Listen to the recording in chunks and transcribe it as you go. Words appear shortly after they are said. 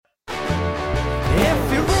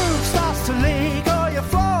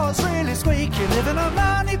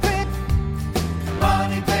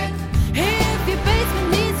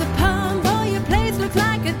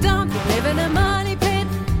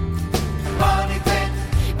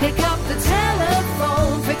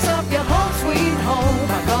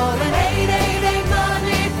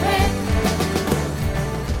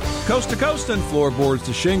Coast to coast and floorboards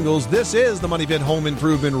to shingles, this is the Money Pit Home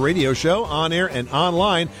Improvement Radio Show, on air and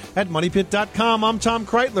online at moneypit.com. I'm Tom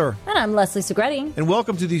Kreitler. And I'm Leslie Segretti. And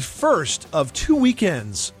welcome to the first of 2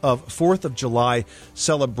 weekends of 4th of July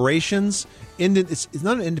celebrations. It's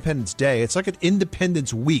not an Independence Day. It's like an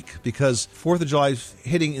Independence Week, because 4th of July is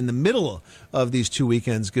hitting in the middle of these 2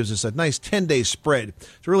 weekends, gives us a nice 10-day spread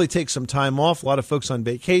to really take some time off. A lot of folks on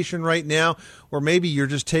vacation right now, or maybe you're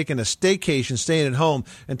just taking a staycation, staying at home,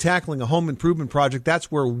 and tackling a home improvement project.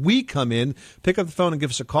 That's where we come in. Pick up the phone and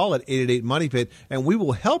give us a call at 888-MONEY-PIT, and we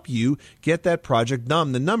will help you get that project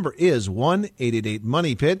done. The number is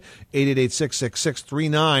 1-888-MONEY-PIT,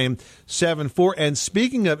 888-666-3974. And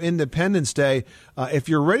speaking of Independence Day, if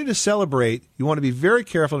you're ready to celebrate, you want to be very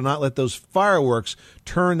careful to not let those fireworks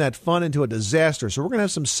turn that fun into a disaster. So we're going to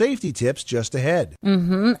have some safety tips just ahead.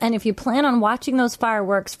 Mm-hmm. And if you plan on watching those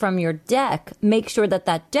fireworks from your deck, make sure that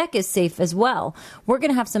that deck is safe as well. We're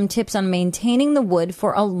going to have some tips on maintaining the wood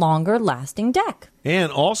for a longer lasting deck.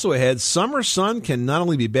 And also ahead, summer sun can not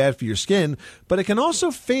only be bad for your skin, but it can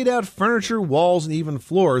also fade out furniture, walls, and even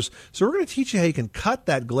floors. So we're going to teach you how you can cut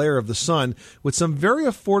that glare of the sun with some very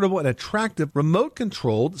affordable and attractive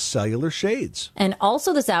remote-controlled cellular shades. And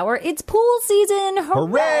also this hour, it's pool season.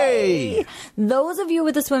 Hooray! Those of you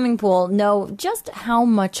with a swimming pool know just how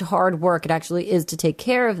much hard work it actually is to take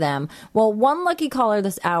care of them. Well, one lucky caller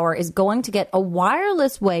this hour is going to get a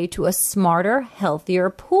wireless way to a smarter,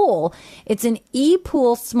 healthier pool. It's an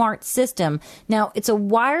ePool smart system. Now, it's a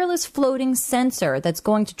wireless floating sensor that's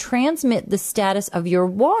going to transmit the status of your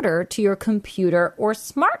water to your computer or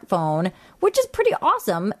smartphone, which is pretty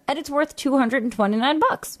awesome, and it's worth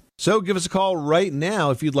 $229. So give us a call right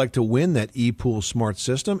now if you'd like to win that ePool smart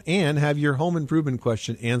system and have your home improvement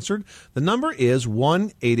question answered. The number is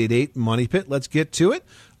 1-888-MONEY-PIT. Let's get to it.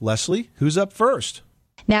 Leslie, who's up first?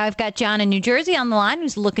 Now I've got John in New Jersey on the line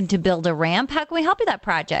who's looking to build a ramp. How can we help you with that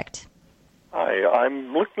project? Hi,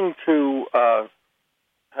 I'm looking to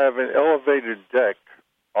have an elevated deck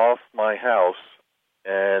off my house,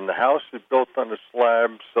 and the house is built on a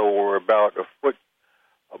slab, so we're about a foot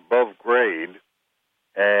above grade,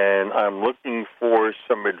 and I'm looking for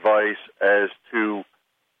some advice as to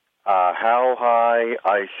how high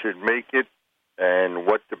I should make it and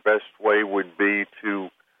what the best way would be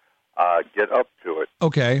to get up to it.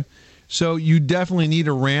 Okay. So you definitely need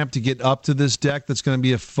a ramp to get up to this deck that's going to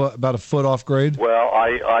be about a foot off grade? Well,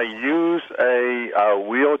 I use a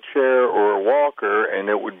wheelchair or a walker, and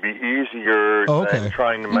it would be easier than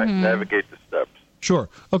trying to navigate the steps. Sure.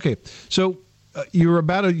 Okay. So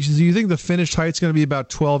you think the finished height's going to be about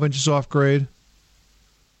 12 inches off grade?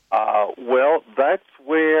 Well, that's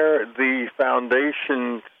where the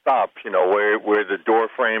foundation stops, where the door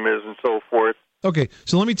frame is and so forth. Okay.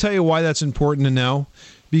 So let me tell you why that's important to know.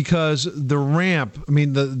 Because the ramp,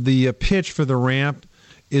 the pitch for the ramp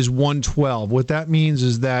is 112. What that means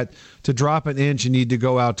is that to drop an inch, you need to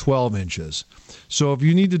go out 12 inches. So if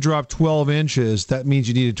you need to drop 12 inches, that means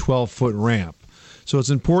you need a 12-foot ramp. So it's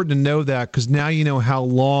important to know that, because now you know how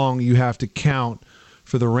long you have to count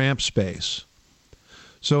for the ramp space.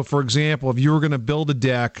 So, for example, if you were going to build a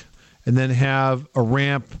deck and then have a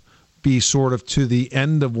ramp be sort of to the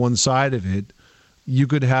end of one side of it, you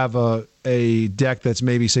could have a deck that's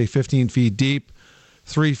maybe, say, 15 feet deep,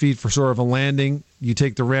 3 feet for sort of a landing. You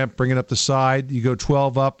take the ramp, bring it up the side. You go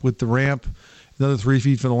 12 up with the ramp, another 3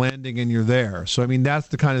 feet for the landing, and you're there. So, that's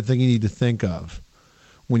the kind of thing you need to think of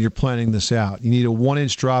when you're planning this out. You need a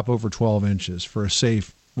 1-inch drop over 12 inches for a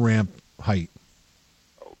safe ramp height.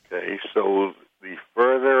 Okay, so the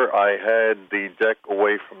further I had the deck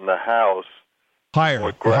away from the house, the higher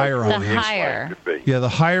on the higher. Yeah, the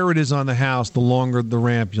higher it is on the house, the longer the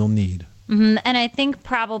ramp you'll need. Mm-hmm. And I think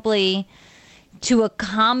probably to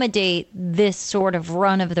accommodate this sort of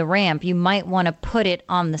run of the ramp, you might want to put it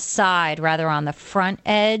on the side rather on the front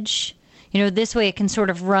edge. This way it can sort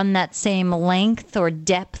of run that same length or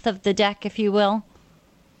depth of the deck, if you will.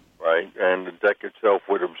 Right, and the deck itself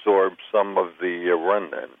would absorb some of the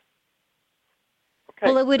run then.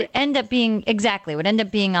 Well, it would end up being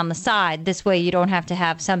on the side. This way you don't have to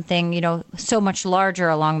have something, so much larger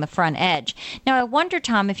along the front edge. Now, I wonder,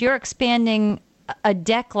 Tom, if you're expanding a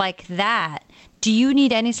deck like that, do you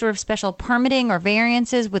need any sort of special permitting or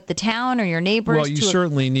variances with the town or your neighbors? Well, you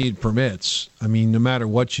certainly need permits. No matter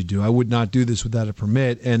what you do. I would not do this without a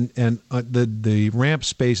permit. And the ramp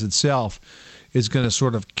space itself is going to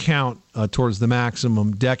sort of count towards the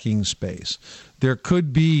maximum decking space. There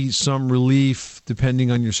could be some relief depending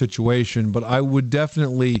on your situation, but I would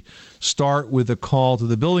definitely start with a call to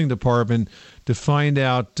the building department to find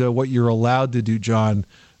out what you're allowed to do, John,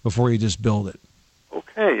 before you just build it.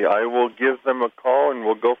 Okay, I will give them a call, and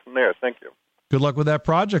we'll go from there. Thank you. Good luck with that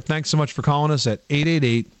project. Thanks so much for calling us at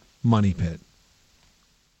 888-MONEY-PIT.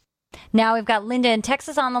 Now we've got Linda in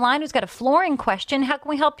Texas on the line who's got a flooring question. How can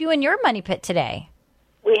we help you in your money pit today?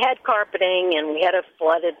 We had carpeting and we had a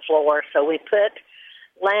flooded floor, so we put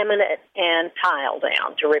laminate and tile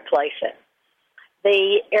down to replace it.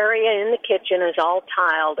 The area in the kitchen is all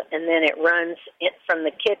tiled, and then it runs from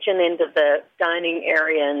the kitchen into the dining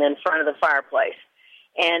area and then front of the fireplace.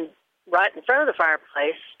 And right in front of the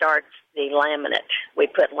fireplace starts the laminate. We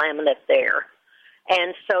put laminate there.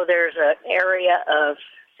 And so there's an area of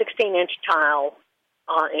 16-inch tile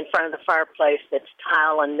in front of the fireplace that's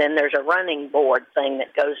tile, and then there's a running board thing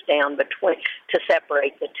that goes down between to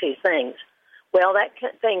separate the two things. Well, that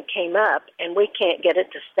thing came up, and we can't get it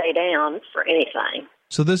to stay down for anything.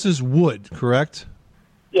 So this is wood, correct?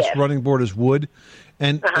 Yes. This running board is wood.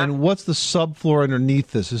 And and what's the subfloor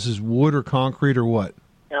underneath this? This is wood or concrete or what?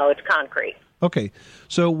 No, it's concrete. Okay.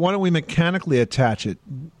 So why don't we mechanically attach it?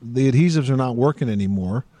 The adhesives are not working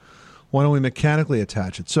anymore. Why don't we mechanically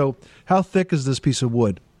attach it? So how thick is this piece of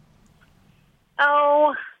wood?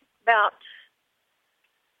 Oh, about...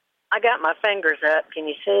 I got my fingers up. Can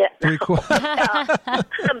you see it? About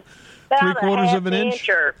 3/4 of an inch?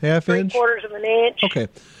 Or half inch? 3/4 of an inch. Okay.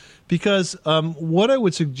 Because what I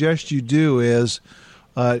would suggest you do is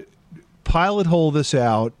pilot hole this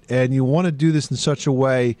out, and you want to do this in such a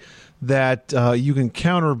way that you can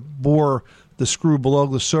counter bore the screw below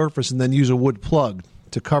the surface and then use a wood plug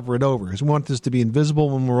to cover it over. Because we want this to be invisible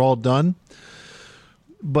when we're all done.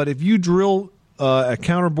 But if you drill a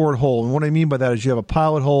counterboard hole, and what I mean by that is you have a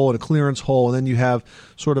pilot hole and a clearance hole, and then you have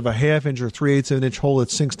sort of a 1/2 inch or 3/8 of an inch hole that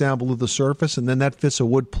sinks down below the surface, and then that fits a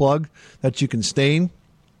wood plug that you can stain.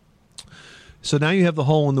 So now you have the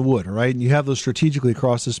hole in the wood, all right? And you have those strategically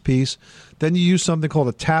across this piece. Then you use something called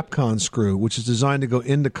a Tapcon screw, which is designed to go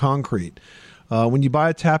into concrete. When you buy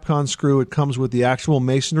a Tapcon screw, it comes with the actual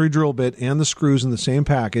masonry drill bit and the screws in the same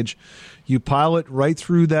package. You pile it right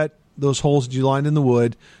through those holes that you lined in the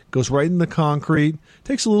wood, goes right in the concrete.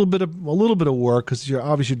 Takes a little bit of work because you're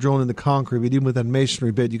obviously drilling in the concrete, but even with that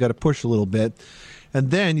masonry bit, you got to push a little bit. And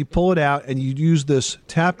then you pull it out and you use this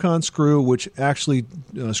Tapcon screw, which actually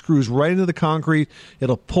screws right into the concrete.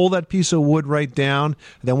 It'll pull that piece of wood right down.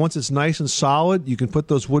 And then once it's nice and solid, you can put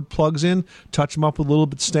those wood plugs in, touch them up with a little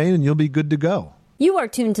bit of stain, and you'll be good to go. You are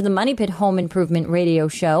tuned to the Money Pit Home Improvement Radio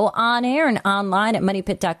Show on air and online at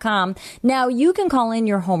moneypit.com. Now, you can call in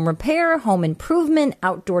your home repair, home improvement,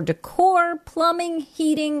 outdoor decor, plumbing,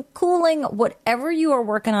 heating, cooling, whatever you are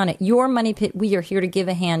working on at your Money Pit. We are here to give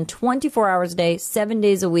a hand 24 hours a day, 7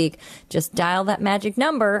 days a week. Just dial that magic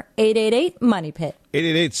number, 888-MONEY-PIT.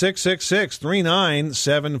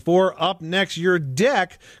 888-666-3974. Up next, your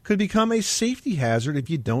deck could become a safety hazard if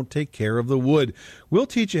you don't take care of the wood. We'll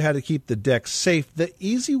teach you how to keep the deck safe the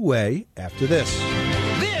easy way after this.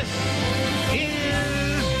 This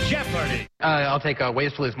is Jeopardy! I'll take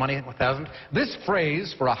ways to lose money, 1,000. This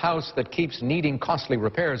phrase for a house that keeps needing costly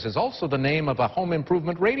repairs is also the name of a home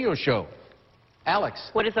improvement radio show. Alex.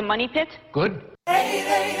 What is a money pit? Good.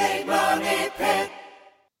 888 Money Pit.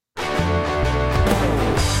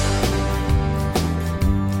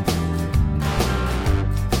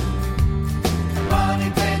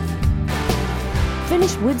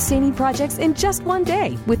 Finish wood staining projects in just one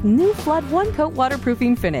day with new Flood One Coat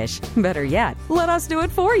waterproofing finish. Better yet, let us do it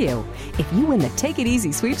for you. If you win the Take It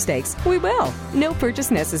Easy sweepstakes, we will. No purchase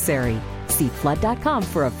necessary. See flood.com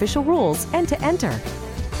for official rules and to enter.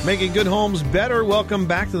 Making good homes better. Welcome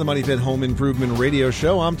back to the Money Pit Home Improvement Radio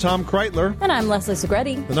Show. I'm Tom Kreitler. And I'm Leslie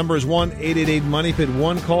Segretti. The number is 1-888-MONEY-PIT.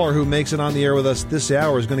 One caller who makes it on the air with us this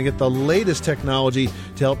hour is going to get the latest technology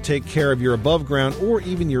to help take care of your above-ground or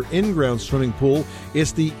even your in-ground swimming pool.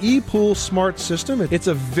 It's the ePool Smart System. It's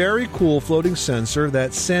a very cool floating sensor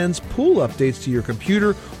that sends pool updates to your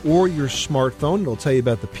computer or your smartphone. It'll tell you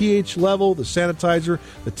about the pH level, the sanitizer,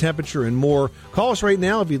 the temperature, and more. Call us right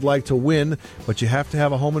now if you'd like to win, but you have to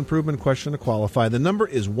have a home improvement question to qualify. The number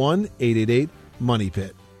is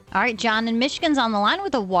 1-888-MONEY-PIT. All right, John in Michigan's on the line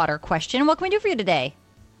with a water question. What can we do for you today?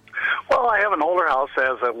 Well, I have an older house that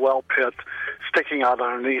has a well pit sticking out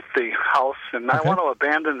underneath the house, and I want to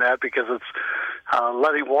abandon that because it's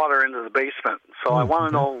letting water into the basement. So I want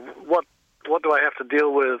to know what do I have to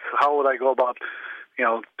deal with? How would I go about,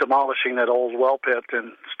 demolishing that old well pit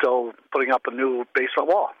and still putting up a new basement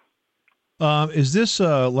wall? Is this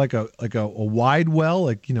like a wide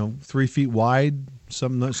well, 3 feet wide,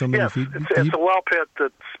 some many feet deep? It's a well pit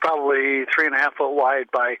that's probably 3.5 foot wide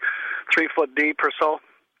by 3 foot deep or so.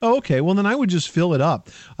 Oh, okay. Well, then I would just fill it up.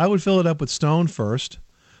 I would fill it up with stone first.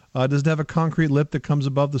 Does it have a concrete lip that comes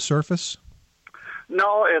above the surface?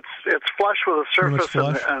 No, it's flush with the surface,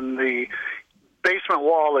 flush? and the basement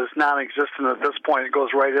wall is non-existent at this point. It goes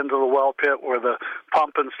right into the well pit where the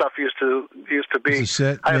pump and stuff used to be.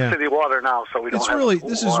 I have city water now, so we don't have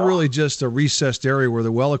This is really just a recessed area where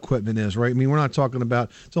the well equipment is, right? I mean, we're not talking about,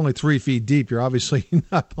 it's only 3 feet deep. You're obviously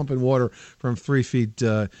not pumping water from 3 feet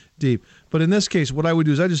deep. But in this case, what I would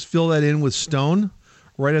do is I just fill that in with stone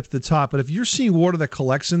right up to the top. But if you're seeing water that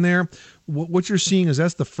collects in there, what you're seeing is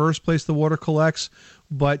that's the first place the water collects.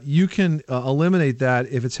 But you can eliminate that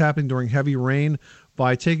if it's happening during heavy rain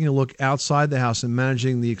by taking a look outside the house and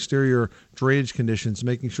managing the exterior drainage conditions,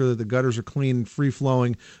 making sure that the gutters are clean and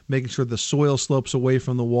free-flowing, making sure the soil slopes away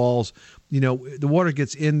from the walls. You know, the water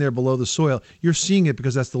gets in there below the soil. You're seeing it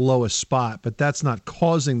because that's the lowest spot, but that's not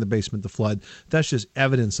causing the basement to flood. That's just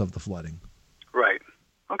evidence of the flooding. Right.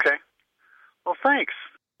 Okay. Well, thanks.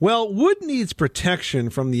 Well, wood needs protection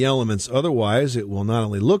from the elements. Otherwise, it will not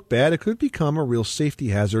only look bad, it could become a real safety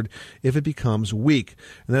hazard if it becomes weak.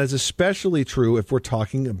 And that is especially true if we're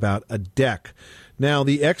talking about a deck. Now,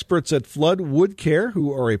 the experts at Flood Wood Care,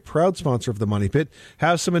 who are a proud sponsor of the Money Pit,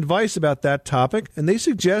 have some advice about that topic, and they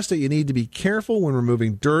suggest that you need to be careful when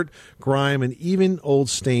removing dirt, grime, and even old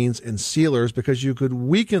stains and sealers because you could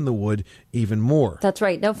weaken the wood even more. That's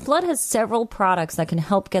right. Now, Flood has several products that can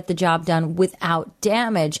help get the job done without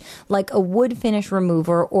damage, like a wood finish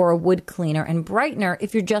remover or a wood cleaner and brightener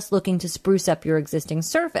if you're just looking to spruce up your existing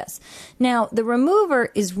surface. Now, the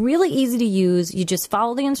remover is really easy to use. You just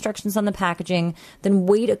follow the instructions on the packaging, then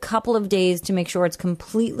wait a couple of days to make sure it's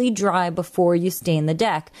completely dry before you stain the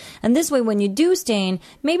deck. And this way, when you do stain,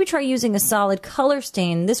 maybe try using a solid color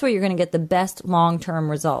stain. This way, you're going to get the best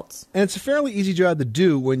long-term results. And it's a fairly easy job to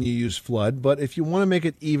do when you use Flood, but if you want to make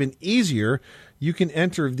it even easier, you can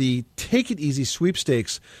enter the Take It Easy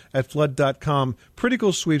sweepstakes at Flood.com. Pretty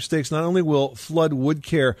cool sweepstakes. Not only will Flood Wood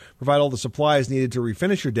Care provide all the supplies needed to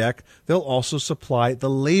refinish your deck, they'll also supply the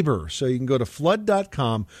labor. So you can go to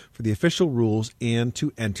Flood.com for the official rules and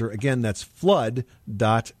to enter. Again, that's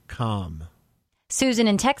Flood.com. Susan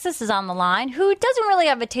in Texas is on the line, who doesn't really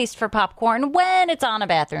have a taste for popcorn when it's on a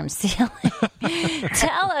bathroom ceiling.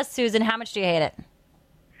 Tell us, Susan, how much do you hate it?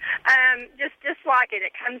 Just like it.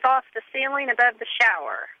 It comes off the ceiling above the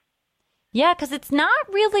shower. Yeah, because it's not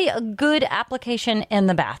really a good application in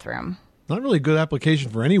the bathroom. Not really a good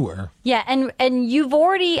application for anywhere. Yeah, and you've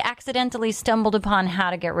already accidentally stumbled upon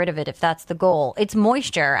how to get rid of it if that's the goal. It's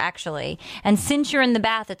moisture, actually. And since you're in the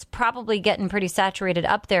bath, it's probably getting pretty saturated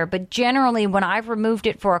up there. But generally, when I've removed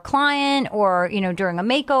it for a client or, during a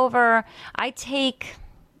makeover, I take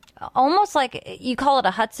almost like, you call it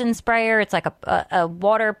a Hudson sprayer. It's like a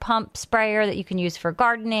water pump sprayer that you can use for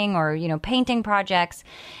gardening or, painting projects.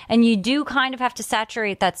 And you do kind of have to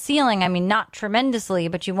saturate that ceiling. I mean, not tremendously,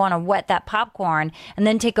 but you want to wet that popcorn and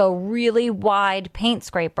then take a really wide paint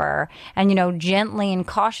scraper and, gently and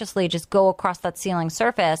cautiously just go across that ceiling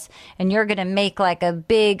surface. And you're going to make like a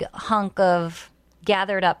big hunk of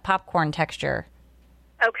gathered up popcorn texture.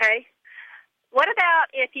 Okay. What about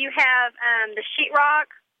if you have the sheetrock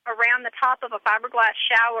around the top of a fiberglass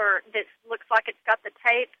shower that looks like it's got the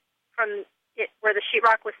tape from it where the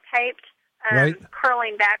sheetrock was taped, right,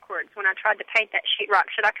 curling backwards when I tried to paint that sheetrock?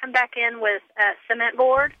 Should I come back in with cement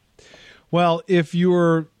board? Well, if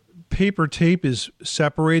your paper tape is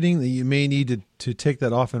separating, then you may need to take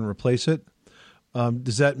that off and replace it.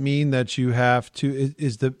 Does that mean that you have to?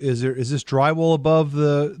 Is this drywall above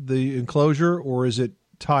the enclosure or is it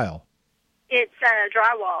tile? It's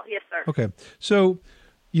drywall, yes, sir. Okay, so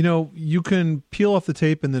you can peel off the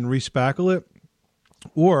tape and then respackle it,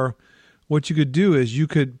 or what you could do is you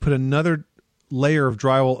could put another layer of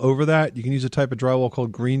drywall over that. You can use a type of drywall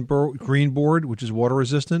called green board, which is water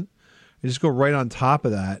resistant. You just go right on top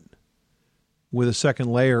of that with a second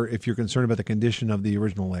layer if you're concerned about the condition of the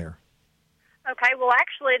original layer. Okay, well,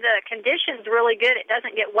 actually, the condition's really good. It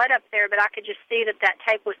doesn't get wet up there, but I could just see that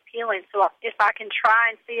tape was peeling. So if I can try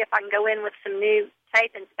and see if I can go in with some new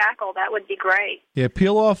tape and spackle, that would be great. Yeah,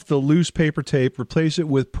 peel off the loose paper tape, replace it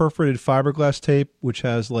with perforated fiberglass tape, which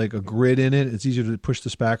has like a grid in it. It's easier to push the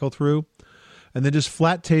spackle through. And then just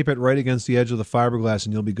flat tape it right against the edge of the fiberglass,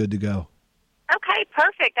 and you'll be good to go. Okay,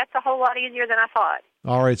 perfect. That's a whole lot easier than I thought.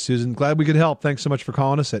 All right, Susan. Glad we could help. Thanks so much for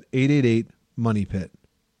calling us at 888-MONEY-PIT.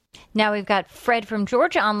 Now we've got Fred from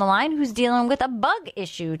Georgia on the line who's dealing with a bug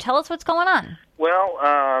issue. Tell us what's going on. Well,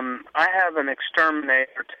 I have an exterminator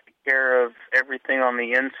to take care of everything on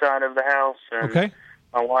the inside of the house. And okay.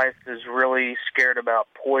 My wife is really scared about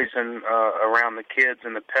poison around the kids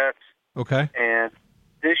and the pets. Okay. And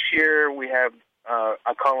this year we have,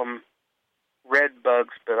 I call them red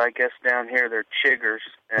bugs, but I guess down here they're chiggers.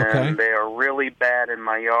 And okay. They are really bad in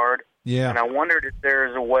my yard. Yeah. And I wondered if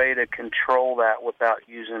there's a way to control that without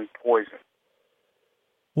using poison.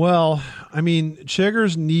 Well, I mean,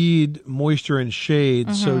 chiggers need moisture and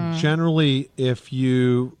shade. So generally, if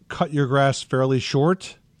you cut your grass fairly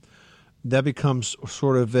short, that becomes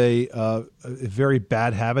sort of a very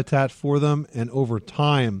bad habitat for them. And over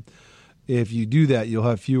time, if you do that, you'll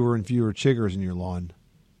have fewer and fewer chiggers in your lawn.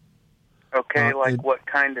 Okay, what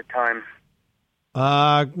kind of time?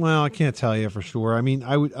 Well, I can't tell you for sure. I mean,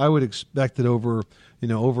 I would expect that over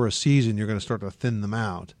a season, you're going to start to thin them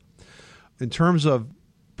out. In terms of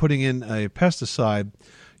putting in a pesticide,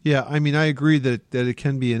 yeah, I mean, I agree that it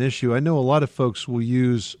can be an issue. I know a lot of folks will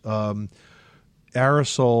use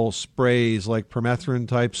aerosol sprays, like permethrin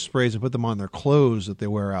type sprays, and put them on their clothes that they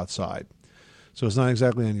wear outside. So it's not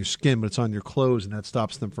exactly on your skin, but it's on your clothes, and that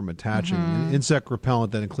stops them from attaching. An insect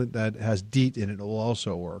repellent that has DEET in it will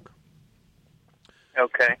also work.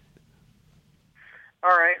 Okay. All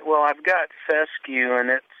right. Well, I've got fescue, and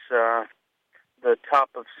it's the top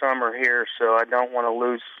of summer here, so I don't want to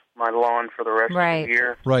lose my lawn for the rest of the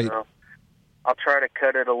year. Right. So I'll try to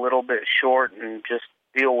cut it a little bit short and just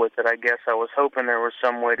deal with it. I guess I was hoping there was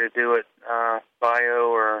some way to do it bio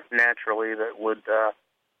or naturally that would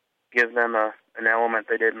give them an element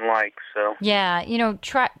they didn't like. So yeah,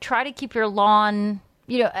 try to keep your lawn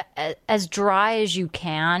as dry as you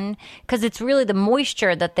can, because it's really the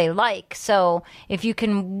moisture that they like. So if you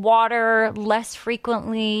can water less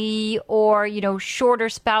frequently or, shorter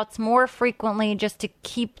spouts more frequently, just to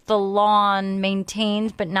keep the lawn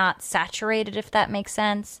maintained but not saturated, if that makes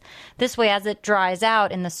sense. This way, as it dries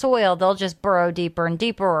out in the soil, they'll just burrow deeper and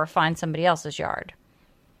deeper or find somebody else's yard.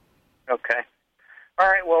 Okay. All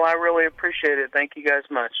right. Well, I really appreciate it. Thank you guys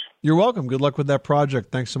much. You're welcome. Good luck with that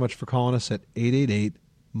project. Thanks so much for calling us at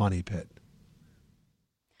 888-MONEY-PIT.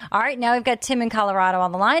 All right, now we've got Tim in Colorado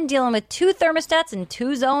on the line dealing with 2 thermostats and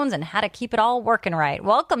 2 zones and how to keep it all working right.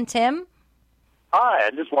 Welcome, Tim. Hi,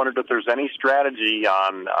 I just wondered if there's any strategy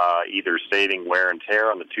on either saving wear and tear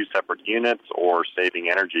on the 2 separate units or saving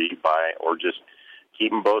energy or just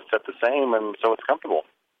keep them both set the same and so it's comfortable.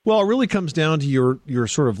 Well, it really comes down to your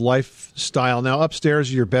sort of lifestyle. Now,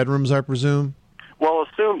 upstairs are your bedrooms, I presume? Well,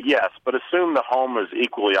 assume the home is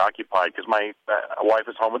equally occupied because my wife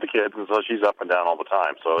is home with the kids, and so she's up and down all the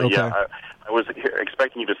time. So, okay. Yeah, I was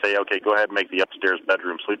expecting you to say, okay, go ahead and make the upstairs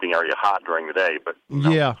bedroom sleeping area hot during the day. But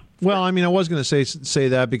no. Yeah. Well, I mean, I was going to say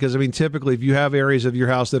that because, I mean, typically if you have areas of your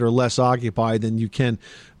house that are less occupied, then you can,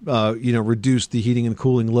 reduce the heating and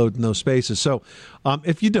cooling load in those spaces. So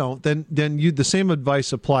if you don't, then the same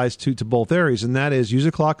advice applies to both areas, and that is use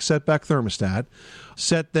a clock setback thermostat.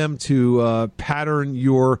 Set them to pattern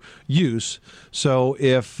your use. So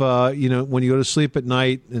if when you go to sleep at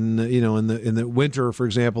night, and in the winter, for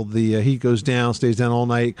example, the heat goes down, stays down all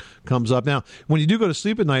night, comes up. Now, when you do go to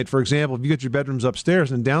sleep at night, for example, if you get your bedrooms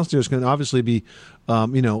upstairs, and downstairs can obviously be a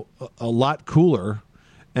lot cooler,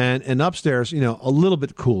 and upstairs a little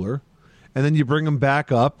bit cooler, and then you bring them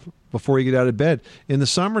back up before you get out of bed. In the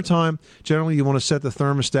summertime, generally you want to set the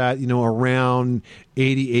thermostat around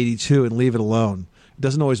 80, 82 and leave it alone.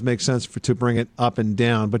 Doesn't always make sense to bring it up and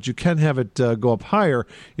down, but you can have it go up higher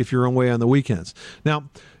if you're away on the weekends. Now,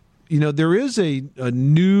 there is a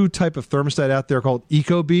new type of thermostat out there called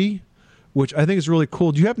Ecobee, which I think is really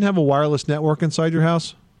cool. Do you happen to have a wireless network inside your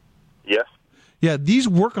house? Yes. Yeah, these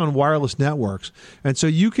work on wireless networks, and so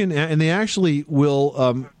you can, and they actually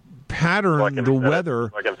will pattern the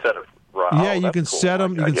weather. I can set it. Yeah, you can set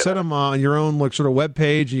them. You can set them on your own sort of web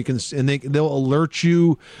page. You can, and they'll alert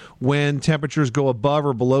you when temperatures go above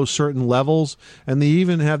or below certain levels, and they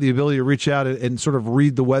even have the ability to reach out and sort of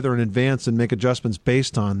read the weather in advance and make adjustments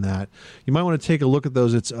based on that. You might want to take a look at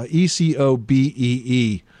those. It's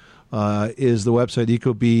ECOBEE is the website,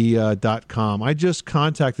 ecobee.com. I just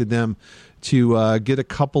contacted them to get a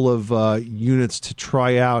couple of units to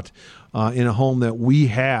try out in a home that we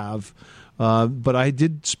have. But I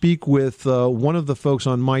did speak with one of the folks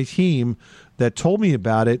on my team that told me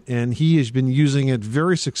about it, and he has been using it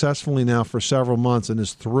very successfully now for several months and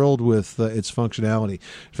is thrilled with its functionality.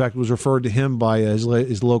 In fact, it was referred to him by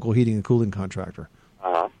his local heating and cooling contractor.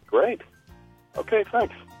 Great. Okay,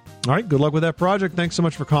 thanks. All right, good luck with that project. Thanks so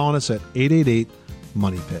much for calling us at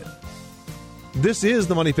 888-MONEY-PIT. This is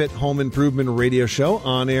the Money Pit Home Improvement Radio Show,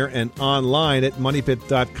 on air and online at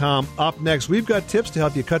MoneyPit.com. Up next, we've got tips to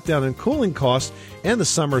help you cut down on cooling costs and the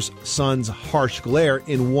summer's sun's harsh glare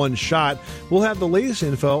in one shot. We'll have the latest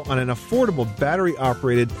info on an affordable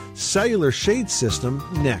battery-operated cellular shade system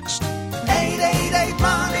next. 888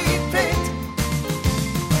 Money Pit.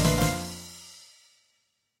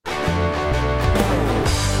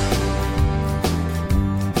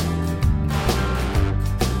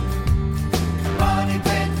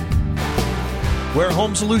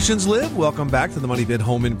 home solutions live. Welcome back to the Money Pit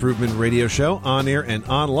Home Improvement Radio Show, on air and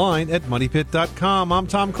online at moneypit.com. I'm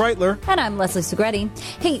Tom Kreitler. And I'm Leslie Segretti.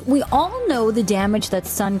 Hey, we all know the damage that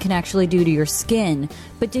sun can actually do to your skin,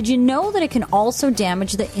 but did you know that it can also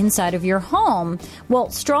damage the inside of your home? Well,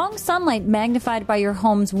 strong sunlight magnified by your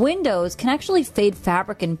home's windows can actually fade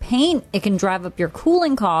fabric and paint. It can drive up your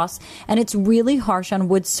cooling costs, and it's really harsh on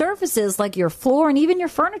wood surfaces like your floor and even your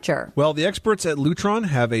furniture. Well, the experts at Lutron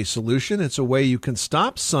have a solution. It's a way you can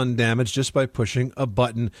stop sun damage just by pushing a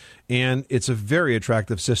button, and it's a very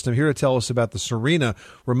attractive system. Here to tell us about the Serena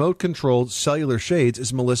remote-controlled cellular shades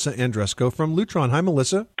is Melissa Andresco from Lutron. Hi,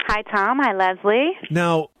 Melissa. Hi, Tom. Hi, Leslie.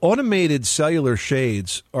 Now, automated cellular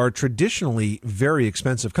shades are traditionally very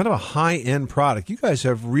expensive, kind of a high-end product. You guys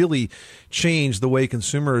have really changed the way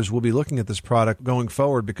consumers will be looking at this product going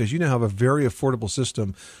forward, because you now have a very affordable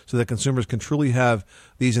system so that consumers can truly have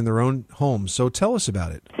these in their own homes. So tell us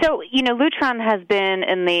about it. So, Lutron has been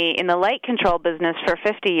in the light control business for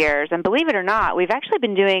 50 years, and believe it or not, we've actually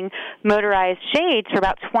been doing motorized shades for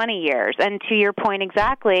about 20 years. And to your point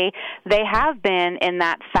exactly, they have been in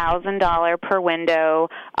that $1,000 per window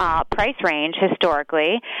price range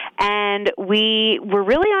historically, and we were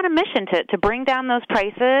really on a mission to bring down those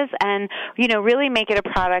prices and, really make it a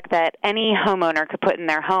product that any homeowner could put in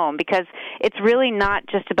their home, because it's really not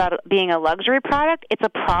just about being a luxury product, it's a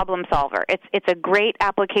problem solver. It's a great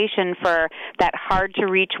application for that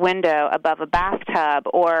hard-to-reach window above a bathtub,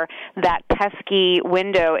 or that pesky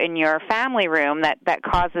window in your family room that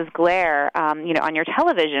causes glare, on your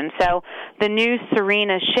television. So the new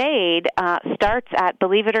Serena shade starts at,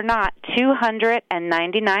 believe it or not,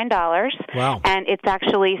 $299. Wow. And it's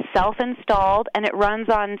actually self-installed, and it runs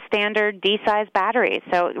on standard D-size batteries.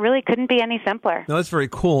 So it really couldn't be any simpler. No, that's very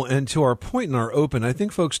cool. And to our point in our open, I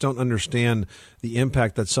think folks don't understand the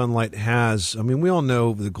impact that sunlight has. I mean, we all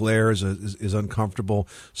know the glare is uncomfortable.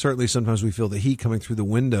 Certainly sometimes we feel the heat coming through the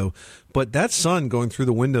window. But that sun going through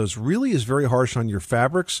the windows really is very harsh on your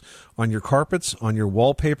fabrics, on your carpets, on your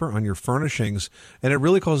wallpaper, on your furnishings. And it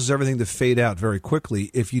really causes everything to fade out very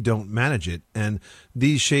quickly if you don't manage it. And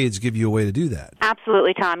these shades give you a way to do that.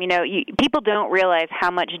 Absolutely, Tom. People don't realize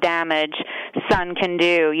how much damage sun can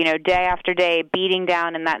do, day after day, beating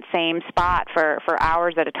down in that same spot for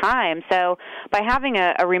hours at a time. So by having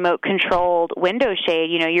a remote-controlled window shade,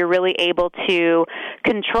 you're really able to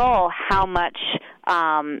control how much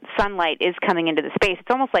sunlight is coming into the space. It's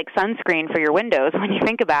almost like sunscreen for your windows when you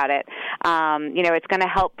think about it. It's going to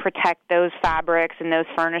help protect those fabrics and those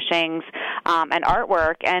furnishings and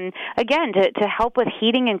artwork. And again, to help with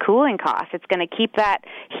heating and cooling costs. It's going to keep that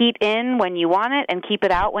heat in when you want it and keep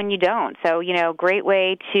it out when you don't. So, great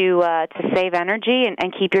way to save energy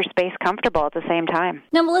and keep your space comfortable at the same time.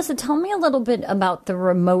 Now, Melissa, tell me a little bit about the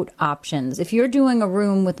remote options. If you're doing a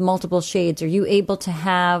room with multiple shades, are you able to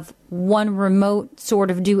have one remote sort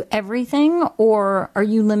of do everything, or are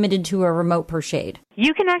you limited to a remote per shade?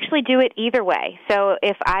 You can actually do it either way. So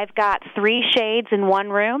if I've got 3 shades in one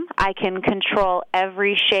room, I can control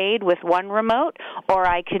every shade with one remote, or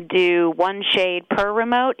I could do 1 shade per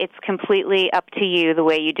remote. It's completely up to you the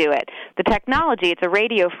way you do it. The technology, it's a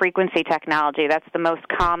radio frequency technology. That's the most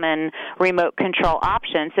common remote control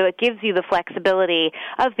option. So it gives you the flexibility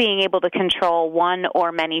of being able to control 1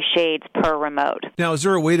 or many shades per remote. Now, is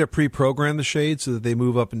there a way to pre-program the shades so that they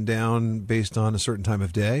move up and down based on a certain time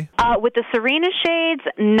of day? With the Serena shades,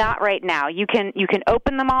 not right now. You can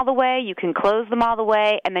open them all the way, you can close them all the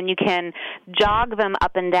way, and then you can jog them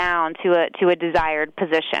up and down to a desired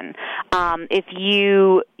position. If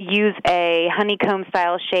you use a honeycomb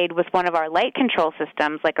style shade with one of our light control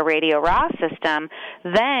systems, like a Radio Raw system,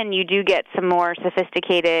 then you do get some more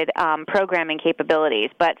sophisticated programming capabilities.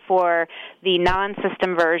 But for the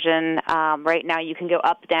non-system version, right now you can go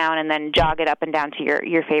up, down, and then jog it up and down to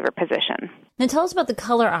your favorite position. Now tell us about the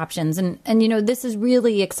color options. And this is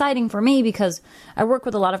really exciting for me because I work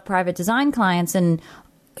with a lot of private design clients, and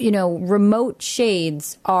remote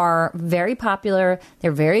shades are very popular.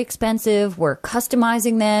 They're very expensive. We're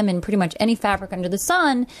customizing them in pretty much any fabric under the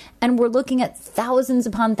sun, and we're looking at thousands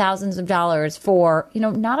upon thousands of dollars for,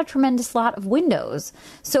 not a tremendous lot of windows.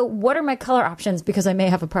 So what are my color options? Because I may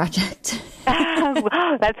have a project.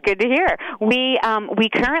 Well, that's good to hear. We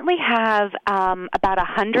currently have about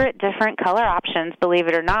 100 different color options, believe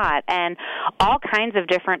it or not, and all kinds of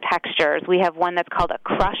different textures. We have one that's called a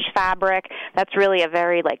crush fabric. That's really a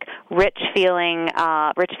very rich feeling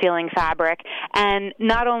fabric. And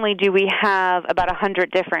not only do we have about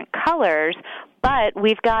 100 different colors, but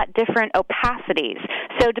we've got different opacities.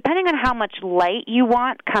 So depending on how much light you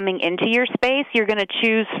want coming into your space, you're going to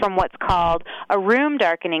choose from what's called a room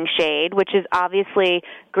darkening shade, which is obviously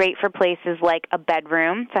great for places like a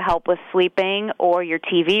bedroom to help with sleeping, or your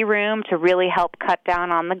TV room to really help cut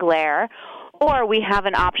down on the glare. Or we have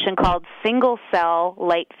an option called single-cell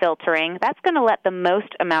light filtering. That's going to let the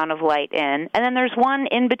most amount of light in. And then there's one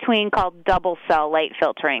in between called double-cell light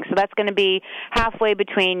filtering. So that's going to be halfway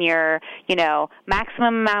between your,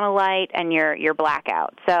 maximum amount of light and your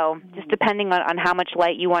blackout. So just depending on how much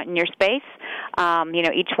light you want in your space,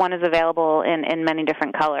 each one is available in many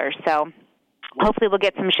different colors. So hopefully we'll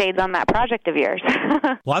get some shades on that project of yours.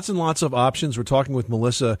 Lots and lots of options. We're talking with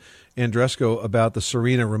Melissa Andresco about the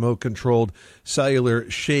Serena remote-controlled cellular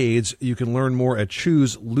shades. You can learn more at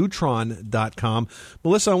chooselutron.com.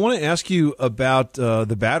 Melissa, I want to ask you about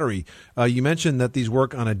the battery. You mentioned that these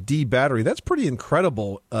work on a D battery. That's pretty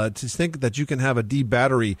incredible to think that you can have a D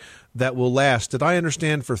battery that will last, did I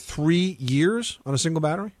understand, for 3 years on a single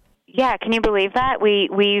battery? Yeah, can you believe that?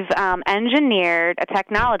 We've engineered a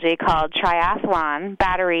technology called triathlon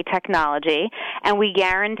battery technology, and we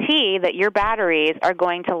guarantee that your batteries are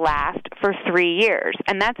going to last for 3 years.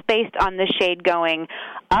 And that's based on the shade going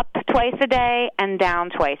up twice a day and down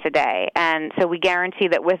twice a day. And so we guarantee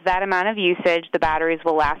that with that amount of usage, the batteries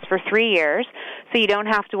will last for 3 years. So you don't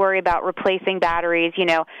have to worry about replacing batteries,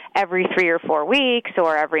 every 3 or 4 weeks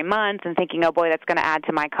or every month and thinking, oh boy, that's going to add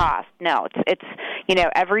to my cost. No, it's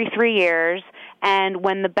every 3 years. And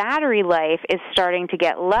when the battery life is starting to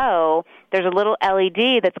get low, there's a little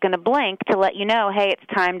LED that's going to blink to let you know, hey, it's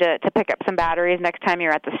time to pick up some batteries next time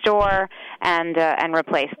you're at the store and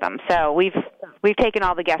replace them. So we've taken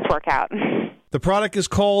all the guesswork out. The product is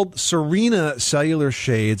called Serena Cellular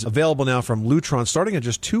Shades, available now from Lutron, starting at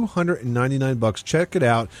just $299. Check it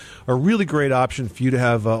out. A really great option for you to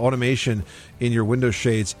have automation in your window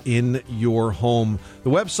shades in your home. The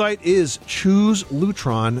website is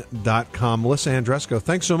chooselutron.com. Melissa Andresco,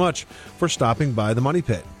 thanks so much for stopping by the Money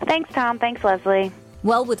Pit. Thanks, Tom. Thanks, Leslie.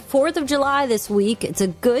 Well, with 4th of July this week, it's a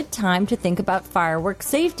good time to think about fireworks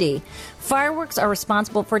safety. Fireworks are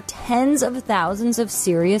responsible for tens of thousands of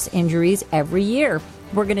serious injuries every year.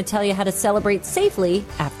 We're going to tell you how to celebrate safely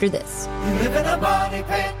after this. You live in a money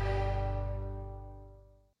pit.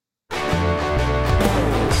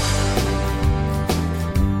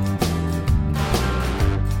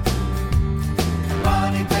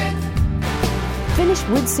 Finish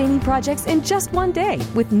wood staining projects in just one day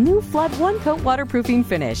with new Flood One Coat waterproofing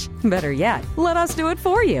finish. Better yet, let us do it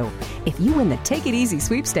for you. If you win the Take It Easy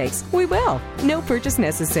sweepstakes, we will. No purchase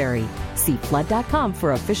necessary. See flood.com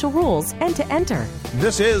for official rules and to enter.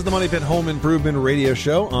 This is the Money Pit Home Improvement Radio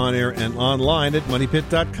Show, on air and online at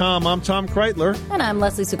moneypit.com. I'm Tom Kreitler. And I'm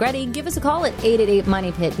Leslie Segretti. Give us a call at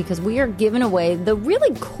 888-MONEY-PIT because we are giving away the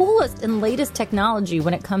really coolest and latest technology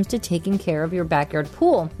when it comes to taking care of your backyard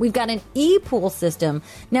pool. We've got an e-pool system.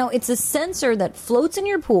 Now, it's a sensor that floats in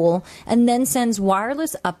your pool and then sends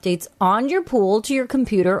wireless updates on your pool to your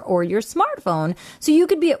computer or your smartphone. So you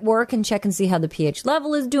could be at work and check and see how the pH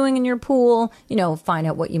level is doing in your pool, find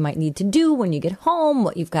out what you might need to do when you get home,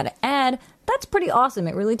 what you've got to add. That's pretty awesome.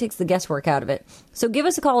 It really takes the guesswork out of it. So give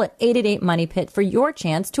us a call at 888-MONEY-PIT for your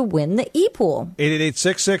chance to win the e-pool.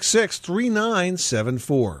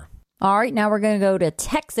 888-666-3974. All right, now we're going to go to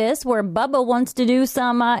Texas where Bubba wants to do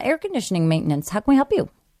some air conditioning maintenance. How can we help you?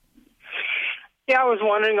 Yeah, I was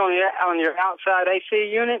wondering on your outside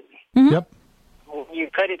AC unit. Mm-hmm. Yep. You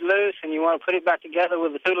cut it loose and you want to put it back together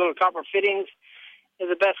with the 2 little copper fittings. Is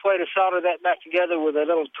the best way to solder that back together with a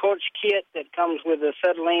little torch kit that comes with a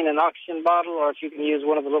acetylene and oxygen bottle, or if you can use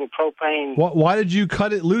one of the little propane. Why did you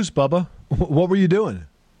cut it loose, Bubba? What were you doing?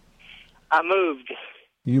 I moved.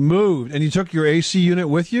 You moved, and you took your AC unit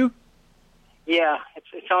with you? Yeah,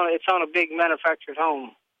 it's on a big manufactured home.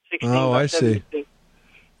 16 Oh, by I see. 72.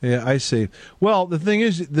 Yeah, I see. Well, the thing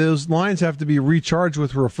is, those lines have to be recharged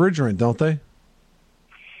with refrigerant, don't they?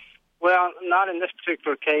 Well, not in this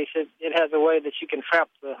particular case. It has a way that you can trap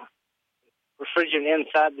the refrigerant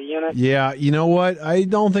inside the unit. Yeah, you know what? I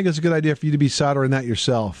don't think it's a good idea for you to be soldering that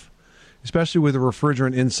yourself, especially with the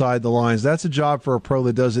refrigerant inside the lines. That's a job for a pro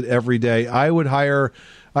that does it every day. I would have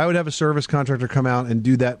a service contractor come out and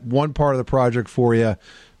do that one part of the project for you,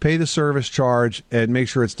 pay the service charge, and make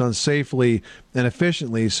sure it's done safely and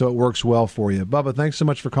efficiently so it works well for you. Bubba, thanks so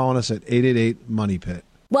much for calling us at 888-MONEY-PIT.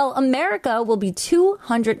 Well, America will be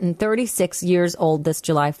 236 years old this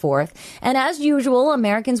July 4th. And as usual,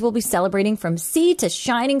 Americans will be celebrating from sea to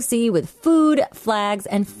shining sea with food, flags,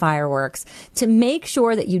 and fireworks. To make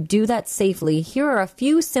sure that you do that safely, here are a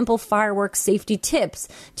few simple fireworks safety tips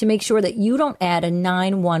to make sure that you don't add a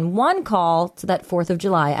 911 call to that 4th of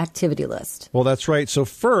July activity list. Well, that's right. So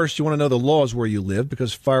first, you want to know the laws where you live,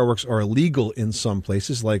 because fireworks are illegal in some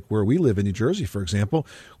places, like where we live in New Jersey, for example.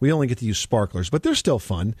 We only get to use sparklers, but they're still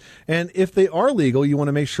fun. And if they are legal, you want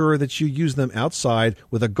to make sure that you use them outside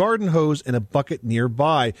with a garden hose and a bucket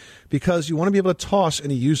nearby, because you want to be able to toss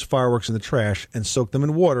any used fireworks in the trash and soak them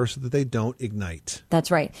in water so that they don't ignite.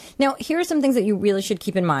 That's right. Now, here are some things that you really should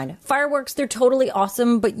keep in mind. Fireworks, they're totally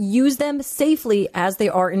awesome, but use them safely as they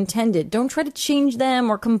are intended. Don't try to change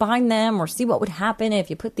them or combine them or see what would happen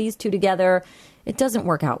if you put these two together. It doesn't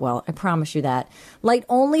work out well, I promise you that. Light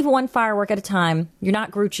only one firework at a time. You're not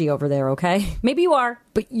Grucci over there, okay? Maybe you are,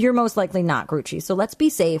 but you're most likely not Grucci. So let's be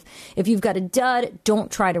safe. If you've got a dud, don't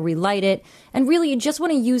try to relight it. And really, you just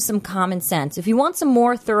want to use some common sense. If you want some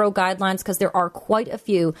more thorough guidelines, because there are quite a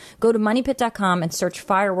few, go to moneypit.com and search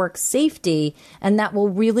fireworks safety, and that will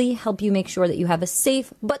really help you make sure that you have a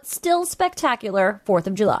safe but still spectacular 4th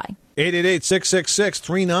of July.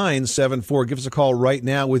 888-666-3974. Give us a call right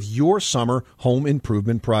now with your summer home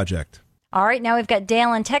improvement project. All right, now we've got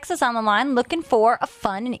Dale in Texas on the line looking for a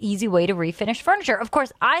fun and easy way to refinish furniture. Of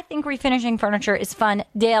course, I think refinishing furniture is fun.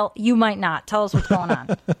 Dale, you might not. Tell us what's going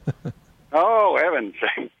on. Oh, heavens.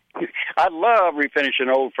 I love refinishing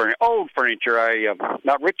old furniture. I'm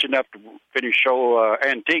not rich enough to finish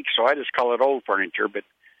antiques, so I just call it old furniture. But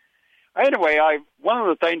anyway, one of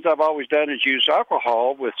the things I've always done is use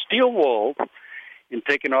alcohol with steel wool and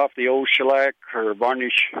taking off the old shellac or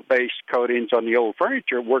varnish-based coatings on the old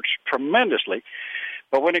furniture. It works tremendously.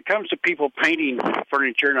 But when it comes to people painting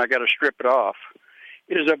furniture and I got to strip it off,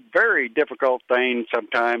 it is a very difficult thing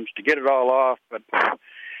sometimes to get it all off. But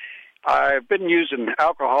I've been using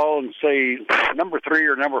alcohol and, say, number 3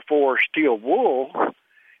 or number 4 steel wool,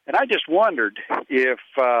 and I just wondered if,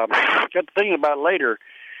 got to thinking about it later,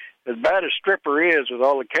 as bad as stripper is with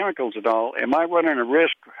all the chemicals and all, am I running a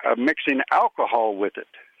risk of mixing alcohol with it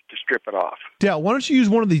to strip it off? Dale, why don't you use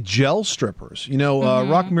one of the gel strippers? You know,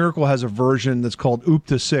 Rock Miracle has a version that's called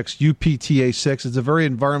UPTA6, UPTA6. It's a very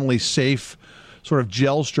environmentally safe sort of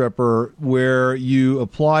gel stripper where you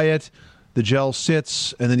apply it, the gel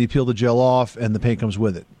sits, and then you peel the gel off, and the paint comes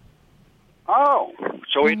with it. Oh,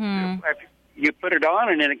 so you put it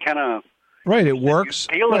on, and then it kind of... Right, it works.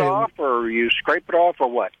 You peel it off, or you scrape it off, or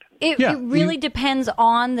what? It really depends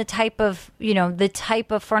on the type of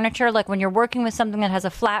furniture. Like when you're working with something that has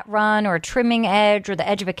a flat run or a trimming edge or the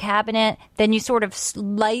edge of a cabinet, then you sort of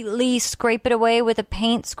slightly scrape it away with a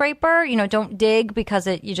paint scraper. You know, don't dig because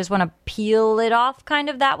you just want to peel it off kind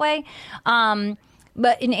of that way.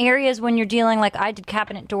 But in areas when you're dealing, like I did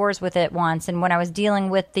cabinet doors with it once, and when I was dealing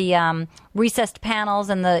with the recessed panels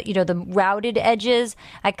and the routed edges,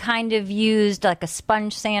 I kind of used like a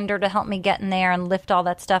sponge sander to help me get in there and lift all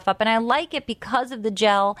that stuff up. And I like it because of the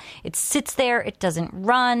gel. It sits there, it doesn't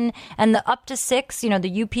run, and the up to 6, the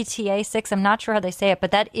UPTA 6, I'm not sure how they say it,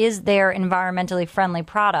 but that is their environmentally friendly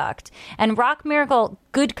product. And Rock Miracle,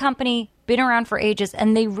 good company, been around for ages,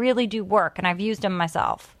 and they really do work, and I've used them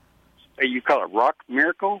myself. You call it Rock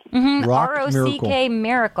Miracle? Mm-hmm. Rock ROCK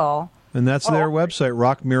Miracle. And that's their website,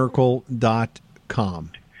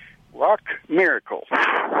 rockmiracle.com. Rock Miracle.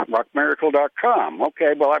 Rockmiracle.com.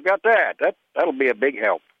 Okay, well, I've got that. That'll be a big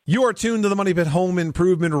help. You are tuned to the Money Pit Home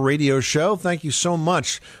Improvement Radio Show. Thank you so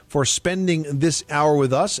much for spending this hour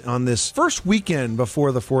with us on this first weekend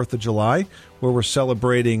before the 4th of July, where we're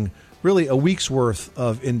celebrating really a week's worth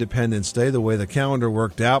of Independence Day, the way the calendar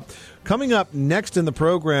worked out. Coming up next in the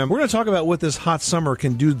program, we're going to talk about what this hot summer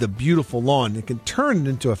can do to the beautiful lawn. It can turn it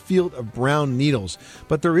into a field of brown needles.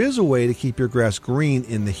 But there is a way to keep your grass green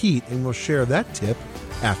in the heat, and we'll share that tip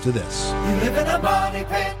after this. You live in a money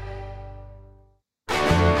pit.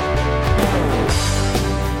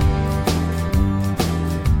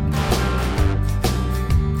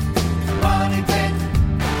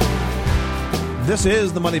 This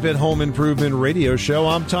is the Money Pit Home Improvement Radio Show.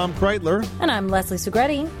 I'm Tom Kreitler. And I'm Leslie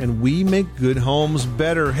Segretti. And we make good homes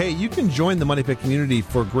better. Hey, you can join the Money Pit community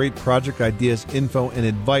for great project ideas, info, and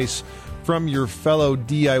advice from your fellow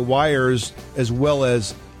DIYers, as well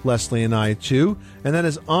as Leslie and I, too. And that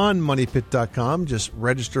is on moneypit.com. Just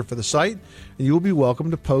register for the site, and you will be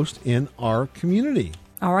welcome to post in our community.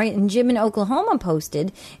 All right, and Jim in Oklahoma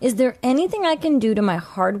posted, is there anything I can do to my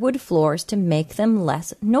hardwood floors to make them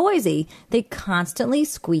less noisy? They constantly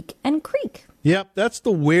squeak and creak. Yep, that's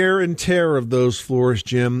the wear and tear of those floors,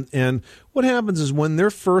 Jim. And what happens is when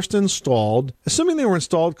they're first installed, assuming they were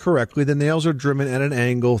installed correctly, the nails are driven at an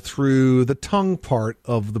angle through the tongue part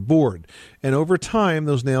of the board. And over time,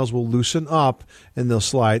 those nails will loosen up and they'll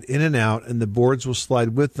slide in and out, and the boards will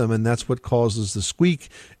slide with them, and that's what causes the squeak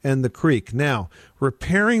and the creak. Now,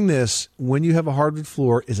 repairing this when you have a hardwood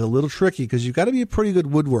floor is a little tricky because you've got to be a pretty good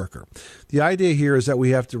woodworker. The idea here is that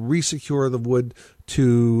we have to resecure the wood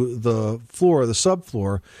to the floor, the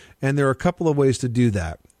subfloor, and there are a couple of ways to do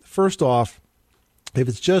that. First off, if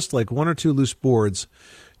it's just like one or two loose boards,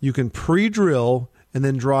 you can pre-drill and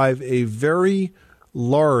then drive a very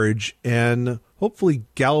large and hopefully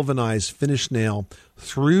galvanized finish nail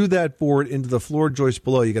through that board into the floor joist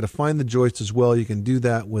below. You got to find the joist as well. You can do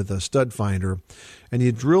that with a stud finder. And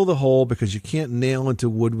you drill the hole because you can't nail into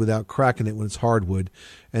wood without cracking it when it's hardwood.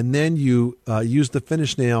 And then you use the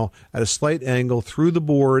finish nail at a slight angle through the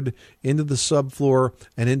board into the subfloor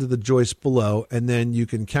and into the joist below. And then you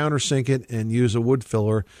can countersink it and use a wood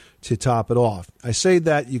filler to top it off. I say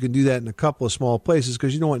that you can do that in a couple of small places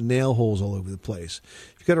because you don't want nail holes all over the place.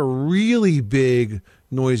 If you've got a really big,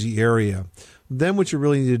 noisy area, then what you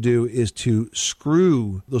really need to do is to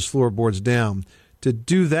screw those floorboards down. To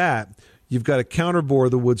do that, you've got to counterbore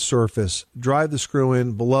the wood surface, drive the screw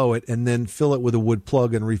in below it, and then fill it with a wood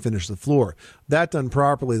plug and refinish the floor. That done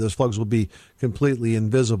properly, those plugs will be completely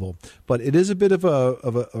invisible. But it is a bit of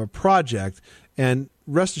a project, and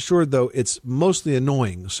rest assured, though, it's mostly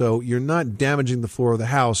annoying. So you're not damaging the floor of the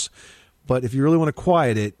house, but if you really want to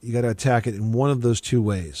quiet it, you got to attack it in one of those two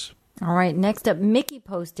ways. All right, next up, Mickey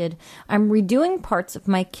posted, I'm redoing parts of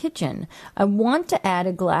my kitchen. I want to add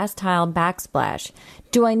a glass tile backsplash.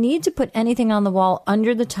 Do I need to put anything on the wall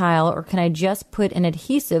under the tile, or can I just put an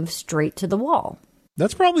adhesive straight to the wall?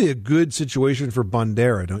 That's probably a good situation for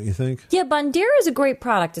Bondera, don't you think? Yeah, Bondera is a great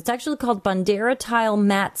product. It's actually called Bondera Tile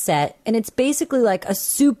Matte Set, and it's basically like a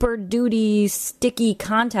super duty sticky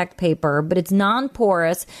contact paper, but it's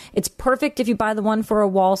non-porous. It's perfect if you buy the one for a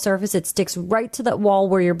wall surface. It sticks right to that wall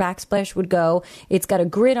where your backsplash would go. It's got a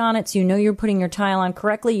grid on it, so you know you're putting your tile on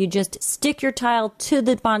correctly. You just stick your tile to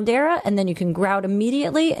the Bondera, and then you can grout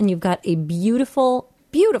immediately, and you've got a beautiful,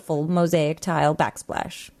 beautiful mosaic tile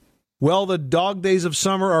backsplash. Well, the dog days of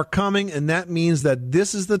summer are coming, and that means that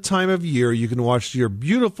this is the time of year you can watch your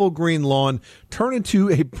beautiful green lawn turn into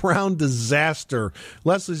a brown disaster.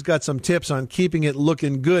 Leslie's got some tips on keeping it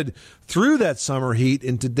looking good through that summer heat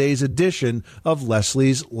in today's edition of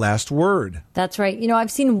Leslie's Last Word. That's right. You know, I've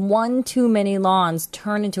seen one too many lawns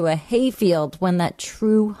turn into a hayfield when that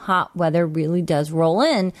true hot weather really does roll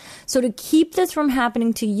in. So to keep this from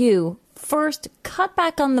happening to you, first, cut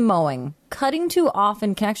back on the mowing. Cutting too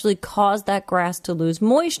often can actually cause that grass to lose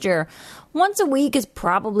moisture. Once a week is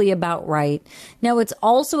probably about right. Now, it's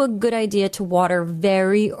also a good idea to water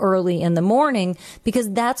very early in the morning because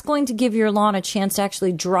that's going to give your lawn a chance to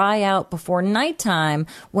actually dry out before nighttime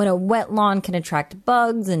when a wet lawn can attract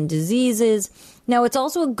bugs and diseases. Now, it's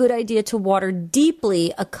also a good idea to water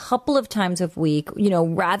deeply a couple of times a week,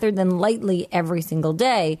 rather than lightly every single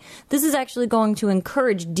day. This is actually going to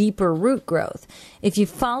encourage deeper root growth. If you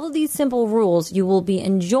follow these simple rules, you will be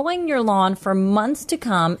enjoying your lawn for months to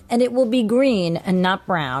come, and it will be green and not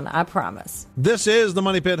brown, I promise. This is the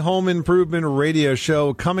Money Pit Home Improvement Radio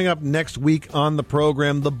Show. Coming up next week on the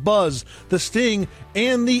program, the buzz, the sting,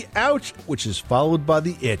 and the ouch, which is followed by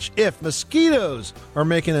the itch. If mosquitoes are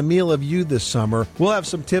making a meal of you this summer, we'll have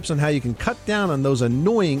some tips on how you can cut down on those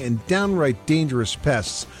annoying and downright dangerous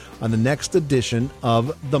pests on the next edition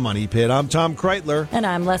of The Money Pit. I'm Tom Kreitler. And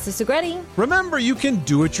I'm Leslie Segretti. Remember, you can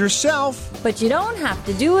do it yourself, but you don't have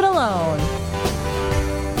to do it alone.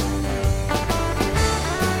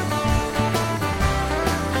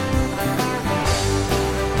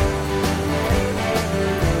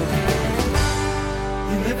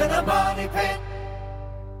 You live in a money pit.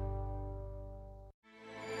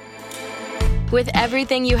 With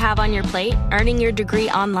everything you have on your plate, earning your degree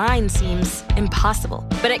online seems impossible.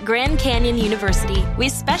 But at Grand Canyon University, we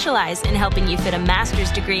specialize in helping you fit a master's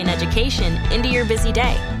degree in education into your busy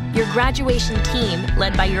day. Your graduation team,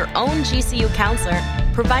 led by your own GCU counselor,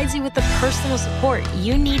 provides you with the personal support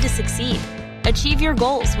you need to succeed. Achieve your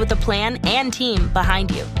goals with a plan and team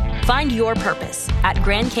behind you. Find your purpose at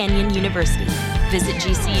Grand Canyon University. Visit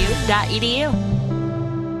gcu.edu.